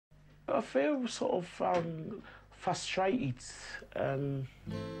I feel sort of frustrated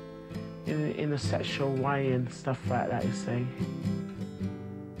in a sexual way and stuff like that, you see.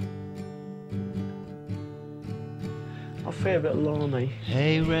 I feel a bit lonely.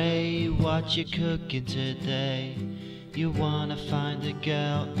 Hey Ray, what you cooking today? You wanna find a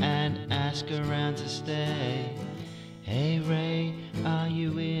girl and ask her around to stay. Hey Ray, are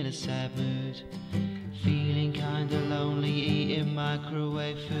you in a sad mood? Feeling kinda lonely, eating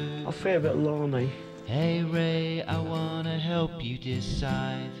microwave food. I feel a bit lonely. Hey Ray, I wanna help you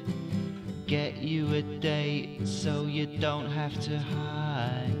decide. Get you a date so you don't have to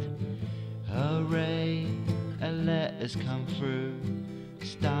hide. Hooray, a letter's come through.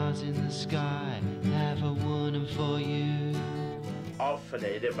 Stars in the sky, have a warning for you.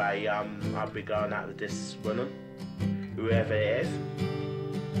 Hopefully, anyway, I'll be going out with this woman, whoever it is.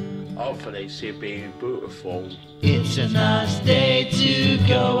 Hopefully, she'll be beautiful. It's a nice day to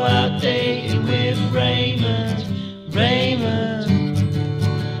go out dating with Raymond. Raymond.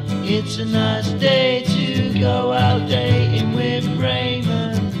 It's a nice day to go out dating with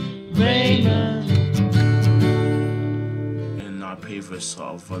Raymond. Raymond. In my previous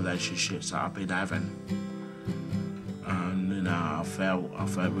sort of relationships that I've been having, and you know, I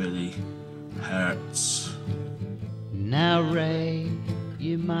felt really hurt. Now Ray,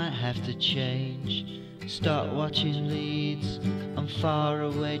 you might have to change. Start watching leads on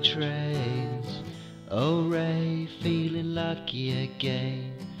faraway trains. Oh Ray, feeling lucky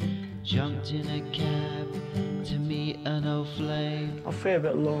again. Jumped in a cab to meet an old flame. I feel a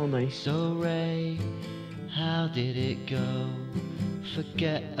bit lonely. So Ray, how did it go?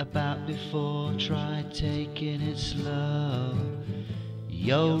 Forget about before, try taking it slow.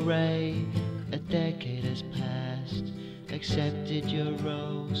 Yo Ray, a decade has passed. Accepted your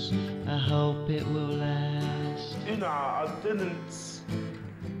rose, I hope it will last. You know, I didn't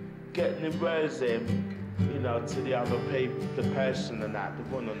get any words in, you know, to the other people, the person and that, the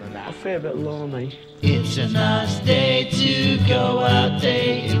woman and that. I feel a bit lonely. It's a nice day to go out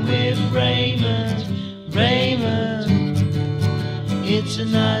dating with Raymond. Raymond. It's a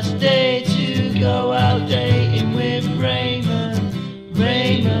nice day to go out dating with Raymond.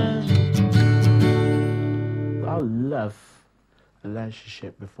 Raymond. I love a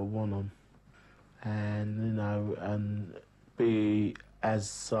relationship with a woman, and you know, and be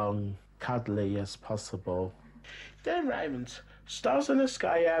as cuddly as possible. Then Raymondz, Stars in the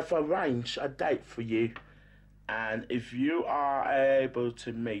Sky have arranged a date for you, and if you are able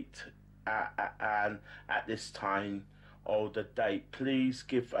to meet at this time or the date, please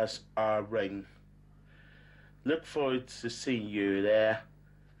give us a ring. Look forward to seeing you there,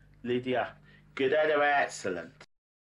 Lydia. Good and excellent.